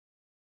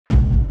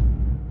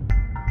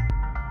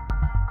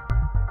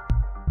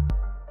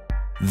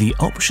The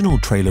optional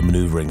trailer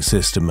maneuvering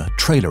system,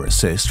 Trailer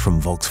Assist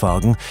from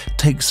Volkswagen,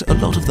 takes a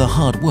lot of the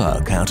hard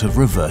work out of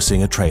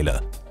reversing a trailer,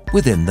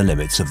 within the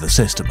limits of the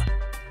system.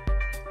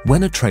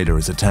 When a trailer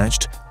is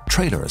attached,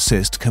 Trailer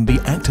Assist can be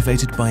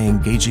activated by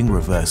engaging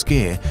reverse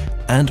gear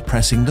and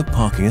pressing the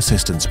parking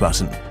assistance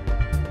button.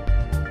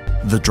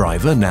 The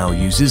driver now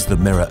uses the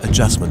mirror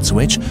adjustment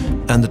switch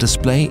and the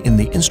display in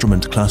the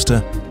instrument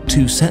cluster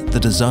to set the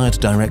desired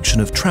direction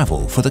of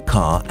travel for the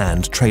car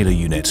and trailer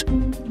unit.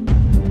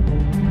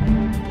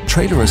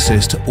 Trailer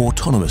Assist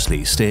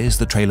autonomously steers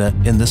the trailer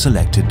in the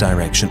selected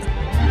direction.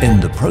 In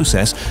the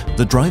process,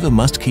 the driver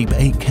must keep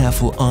a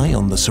careful eye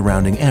on the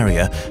surrounding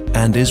area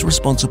and is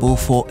responsible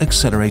for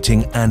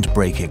accelerating and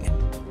braking.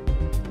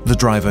 The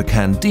driver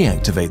can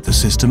deactivate the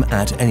system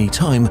at any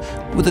time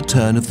with a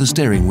turn of the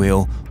steering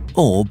wheel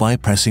or by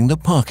pressing the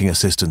parking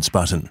assistance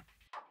button.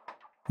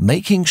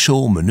 Making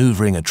sure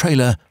maneuvering a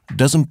trailer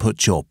doesn't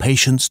put your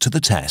patience to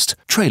the test.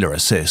 Trailer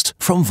Assist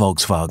from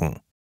Volkswagen.